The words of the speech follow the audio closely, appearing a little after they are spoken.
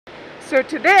So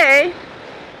today,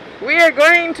 we are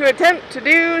going to attempt to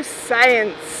do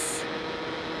science.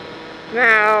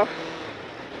 Now,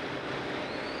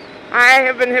 I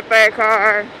have been hit by a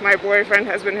car, my boyfriend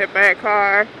has been hit by a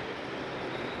car,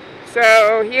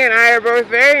 so he and I are both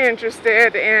very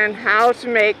interested in how to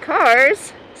make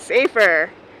cars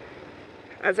safer.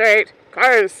 That's right,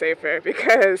 cars safer,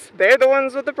 because they're the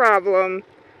ones with the problem,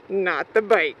 not the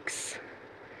bikes.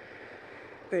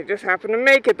 They just happen to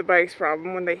make it the bike's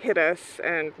problem when they hit us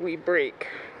and we brake.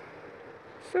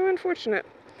 So unfortunate.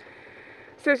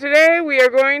 So today we are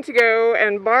going to go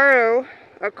and borrow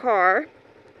a car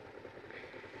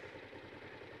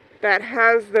that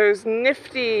has those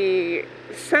nifty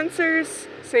sensors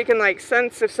so you can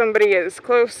sense if somebody is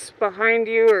close behind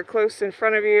you or close in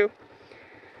front of you.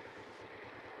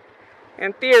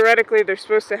 And theoretically they're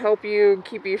supposed to help you,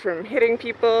 keep you from hitting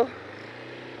people.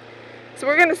 So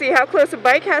we're going to see how close a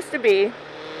bike has to be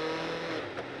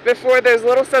before those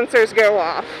little sensors go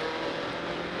off.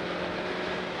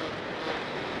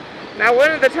 Now,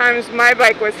 one of the times my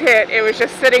bike was hit, it was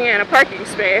just sitting in a parking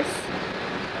space.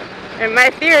 And my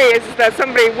theory is that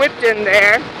somebody whipped in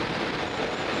there,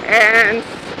 and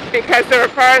because there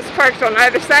were cars parked on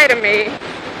either side of me,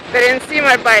 they didn't see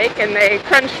my bike and they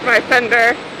crunched my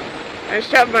fender and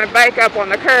shoved my bike up on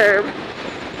the curb.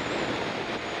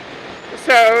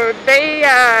 So they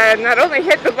not only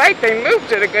hit the bike, they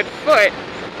moved it a good foot.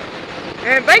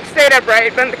 And the bike stayed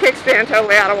upright, bent the kickstand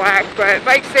totally out of whack, but the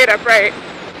bike stayed upright.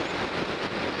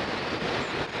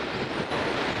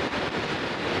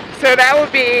 So that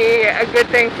would be a good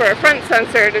thing for a front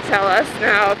sensor to tell us.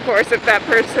 Now, of course, if that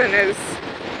person is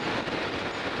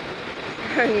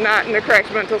not in the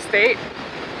correct mental state,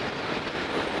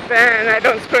 then I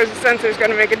don't suppose the sensor is going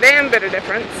to make a damn bit of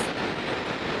difference.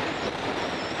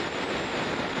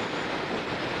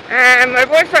 And my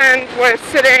boyfriend was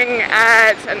sitting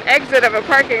at an exit of a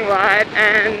parking lot,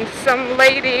 and some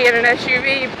lady in an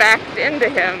SUV backed into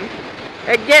him.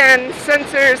 Again,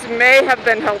 sensors may have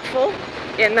been helpful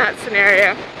in that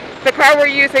scenario. The car we're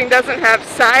using doesn't have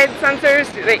side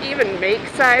sensors. Do they even make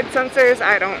side sensors?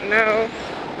 I don't know.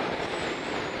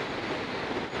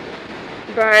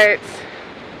 But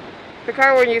the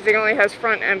car we're using only has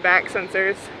front and back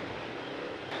sensors.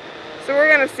 So we're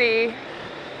going to see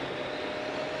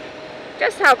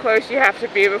just how close you have to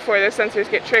be before those sensors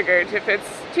get triggered. If it's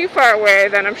too far away,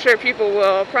 then I'm sure people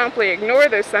will promptly ignore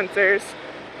those sensors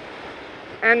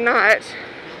and not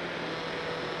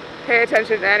pay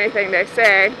attention to anything they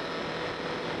say.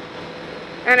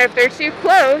 And if they're too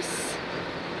close,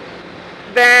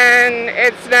 then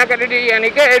it's not going to do you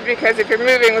any good, because if you're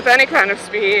moving with any kind of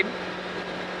speed,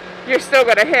 you're still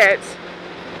going to hit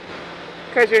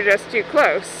because you're just too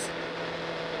close.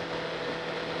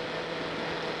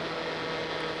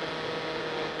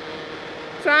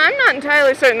 So I'm not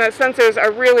entirely certain that sensors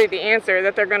are really the answer,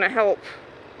 that they're going to help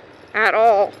at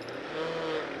all.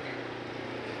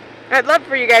 I'd love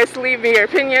for you guys to leave me your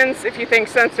opinions if you think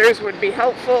sensors would be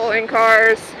helpful in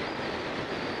cars,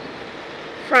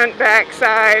 front, back,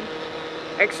 side,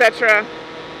 etc.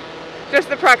 Just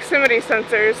the proximity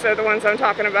sensors are the ones I'm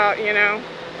talking about, you know.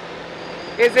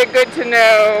 Is it good to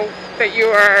know that you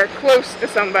are close to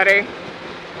somebody?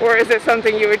 Or is it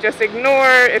something you would just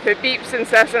ignore if it beeps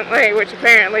incessantly, which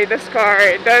apparently this car,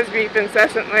 it does beep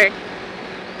incessantly?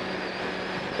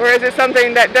 Or is it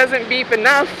something that doesn't beep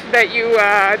enough that you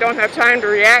don't have time to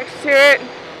react to it?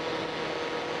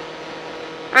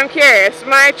 I'm curious.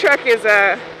 My truck is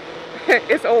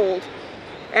is old,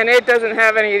 and it doesn't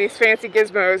have any of these fancy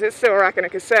gizmos. It's still rocking a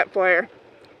cassette player.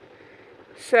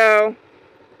 So,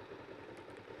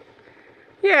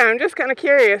 yeah, I'm just kind of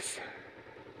curious.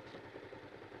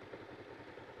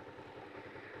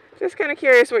 Just kind of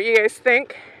curious what you guys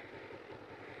think.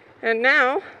 And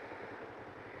now,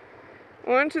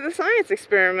 on to the science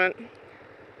experiment.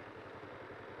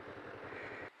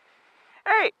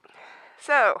 Alright,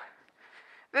 so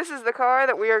this is the car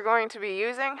that we are going to be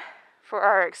using for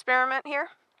our experiment here.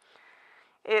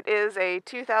 It is a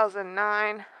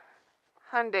 2009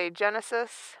 Hyundai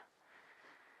Genesis.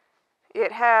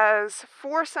 It has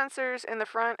 4 sensors in the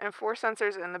front and 4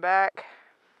 sensors in the back.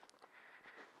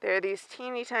 There are these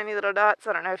teeny tiny little dots.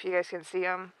 I don't know if you guys can see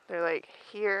them. They're like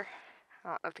here. I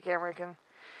don't know if the camera can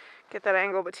get that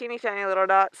angle, but teeny tiny little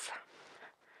dots.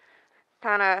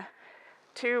 Kind of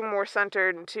 2 more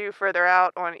centered and 2 further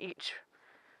out on each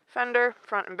fender,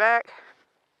 front and back.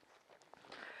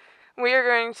 We are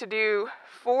going to do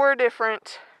 4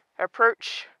 different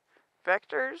approach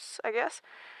vectors, I guess.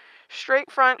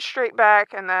 Straight front, straight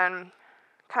back, and then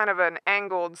kind of an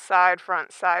angled side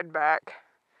front, side back.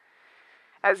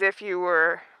 As if you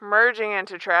were merging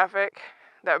into traffic.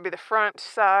 That would be the front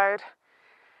side.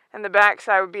 And the back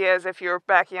side would be as if you were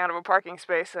backing out of a parking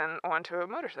space and onto a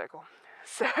motorcycle.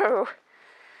 So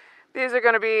these are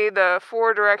going to be the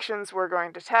 4 directions we're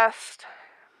going to test.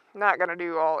 Not going to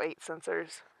do all 8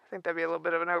 sensors. I think that'd be a little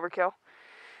bit of an overkill.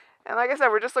 And like I said,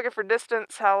 we're just looking for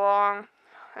distance, how long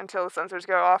until the sensors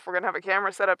go off. We're going to have a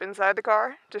camera set up inside the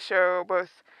car to show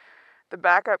both the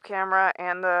backup camera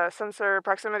and the sensor,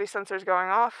 proximity sensors going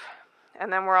off.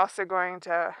 And then we're also going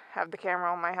to have the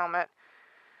camera on my helmet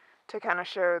to kind of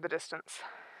show the distance.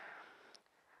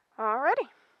 Alrighty,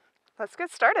 let's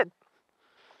get started.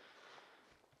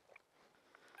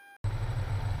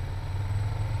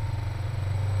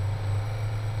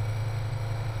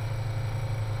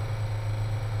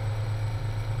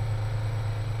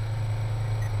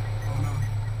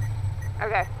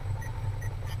 Okay.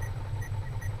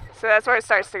 So that's where it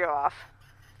starts to go off.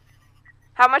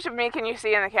 How much of me can you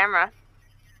see in the camera?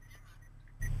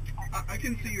 I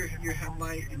can see your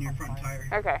headlight and your front tire.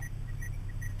 Okay.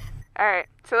 Alright,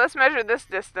 so let's measure this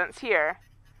distance here.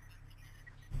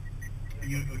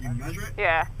 You measure it?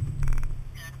 Yeah.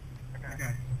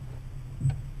 Okay.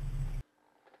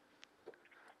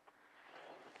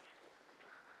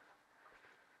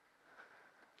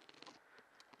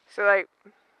 So like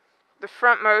the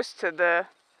frontmost to the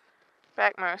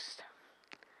backmost.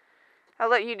 I'll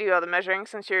let you do all the measuring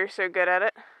since you're so good at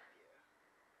it.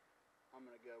 I'm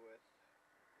going to go with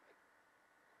like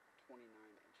 29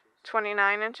 inches.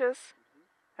 29 inches?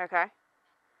 Mm-hmm. Okay.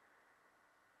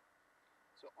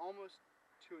 So almost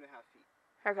 2.5 feet.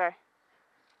 Okay.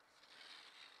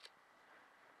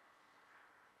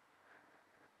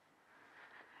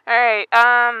 Alright,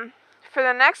 for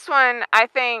the next one, I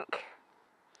think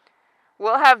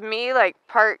we'll have me like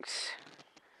parked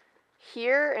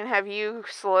here and have you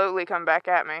slowly come back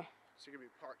at me. So you're going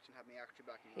to be parked and have me actually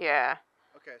backing up? Yeah.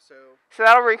 Okay, so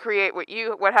that'll recreate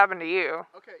what happened to you.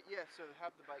 Okay, yeah, so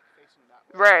have the bike facing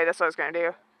that way. Right, that's what I was going to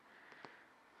do.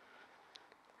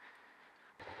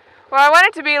 Well, I want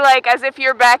it to be like as if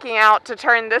you're backing out to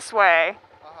turn this way,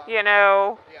 you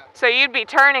know, Yeah. So you'd be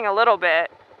turning a little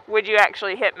bit. Would you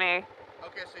actually hit me?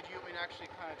 Okay, so do you want me to actually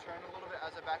kind of turn a little bit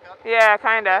as I back up? Yeah,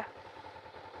 kind of.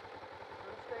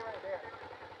 Stay right there.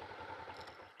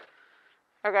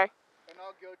 Okay. And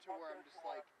I'll go to where I'm just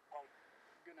like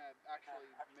gonna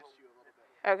actually miss you a little bit.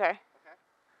 Okay. Okay?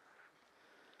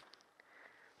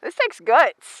 This takes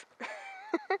guts.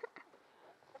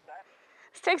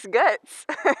 This takes guts.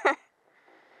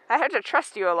 I have to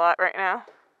trust you a lot right now.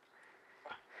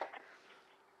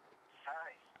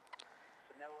 Alright.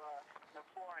 So no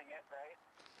flooring it,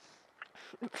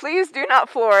 right? Please do not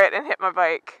floor it and hit my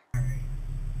bike.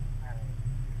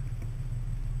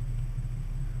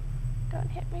 Don't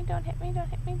hit me, don't hit me, don't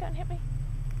hit me, don't hit me.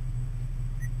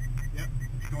 Yep,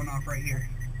 it's going off right here.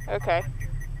 Okay.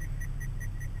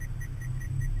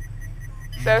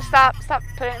 So stop,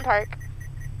 put it in park.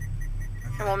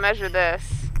 And we'll measure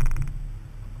this.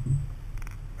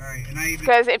 Alright, and I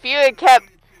Because if you had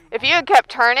kept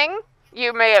turning,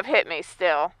 you may have hit me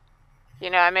still. You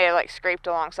know, I may have like scraped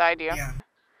alongside you. Yeah.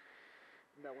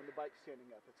 No, when the bike's standing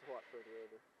up, it's a lot further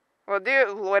over. Well, do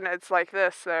it when it's like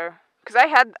this, though. Because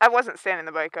I wasn't standing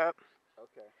the bike up.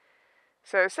 Okay.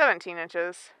 So 17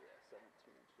 inches. Yeah,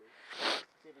 17 inches.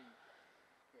 Giving,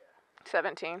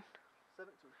 17.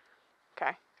 17.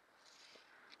 Okay.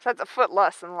 So that's a foot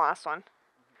less than the last one.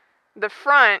 The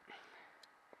front,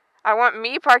 I want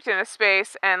me parked in a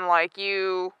space and like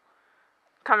you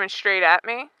coming straight at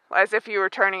me, as if you were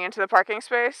turning into the parking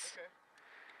space.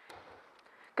 Okay.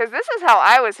 Because this is how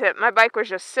I was hit. My bike was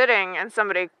just sitting and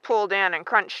somebody pulled in and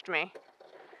crunched me.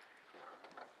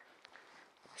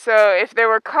 So if there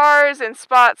were cars and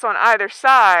spots on either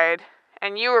side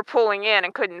and you were pulling in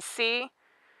and couldn't see,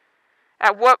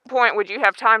 at what point would you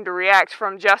have time to react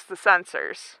from just the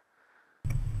sensors?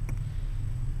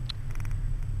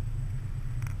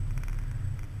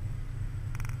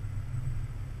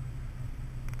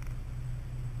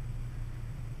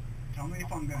 Tell me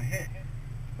if I'm gonna hit.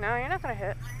 No, you're not going to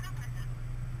hit.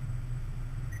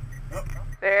 Oh.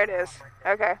 There it is.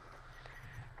 Okay.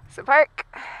 So park,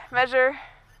 measure,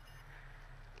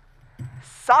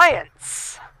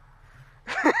 science.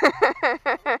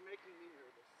 That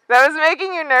was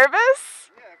making you nervous?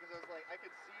 Yeah, because I was like, I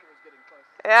could see it was getting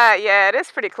close. Yeah, it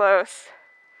is pretty close.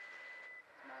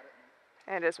 Mad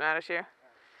at me. It is mad at you.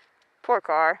 Poor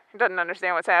car. It doesn't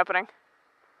understand what's happening.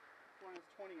 One is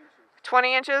 20 inches.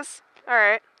 20 inches?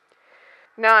 Alright.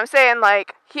 No, I'm saying,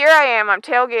 like, here I am, I'm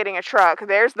tailgating a truck,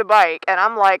 there's the bike, and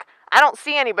I'm like, I don't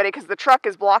see anybody because the truck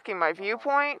is blocking my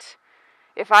viewpoint.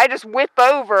 If I just whip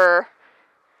over,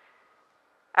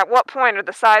 At what point are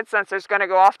the side sensors going to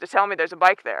go off to tell me there's a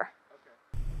bike there?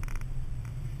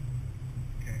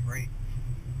 Okay,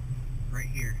 right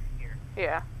here.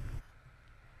 Yeah.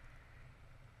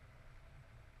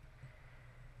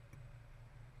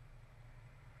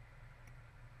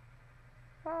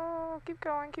 Oh, keep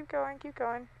going, keep going, keep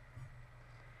going.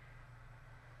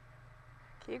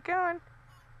 Keep going.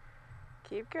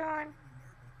 Keep going.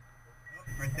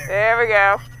 Right there. There we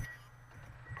go.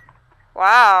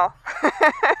 Wow.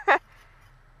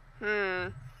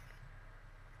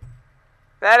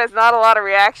 That is not a lot of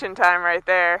reaction time right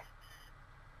there.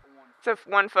 So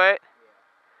 1 foot.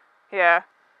 Yeah.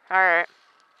 Alright.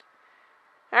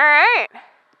 Alright.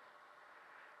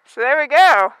 So there we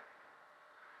go.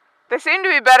 They seem to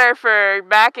be better for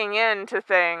backing into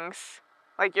things.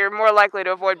 Like, you're more likely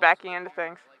to avoid backing into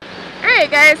things. Alright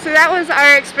guys, so that was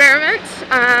our experiment.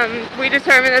 We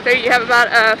determined that you have about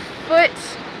a foot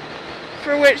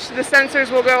for which the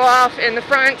sensors will go off in the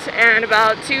front and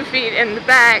about 2 feet in the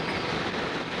back,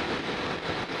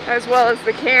 as well as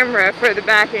the camera for the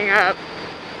backing up.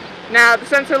 Now, the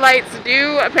sensor lights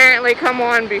do apparently come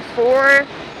on before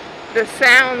the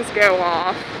sounds go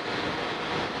off.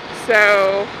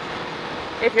 So,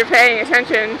 if you're paying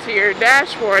attention to your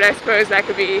dashboard, I suppose that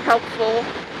could be helpful.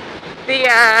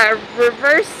 The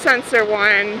reverse sensor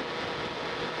one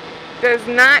does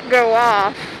not go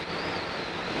off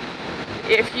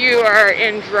if you are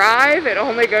in drive. It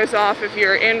only goes off if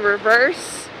you're in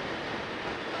reverse,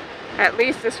 at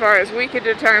least as far as we could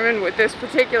determine with this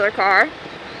particular car.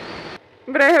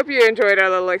 But I hope you enjoyed our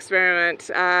little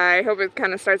experiment. I hope it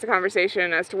kind of starts a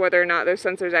conversation as to whether or not those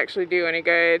sensors actually do any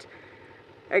good.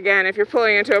 Again, if you're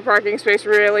pulling into a parking space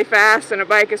really fast and a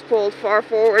bike is pulled far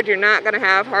forward, you're not going to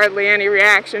have hardly any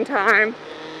reaction time.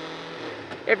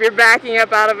 If you're backing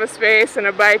up out of a space and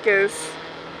a bike is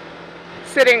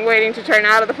sitting waiting to turn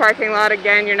out of the parking lot,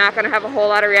 again, you're not going to have a whole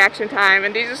lot of reaction time.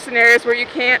 And these are scenarios where you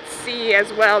can't see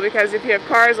as well, because if you have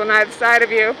cars on either side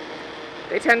of you,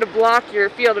 they tend to block your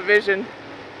field of vision.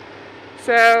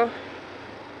 So,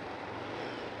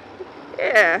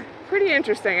 yeah, pretty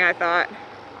interesting, I thought.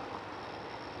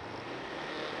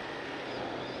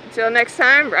 Until next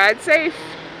time, ride safe.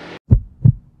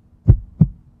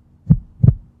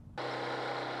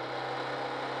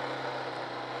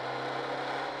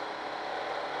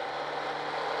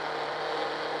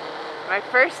 My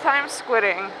first time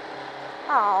squidding.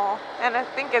 Oh, and I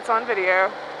think it's on video.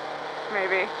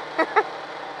 Maybe.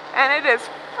 And it is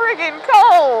friggin'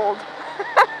 cold!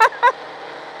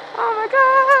 Oh my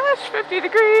gosh, 50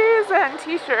 degrees and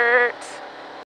t-shirt.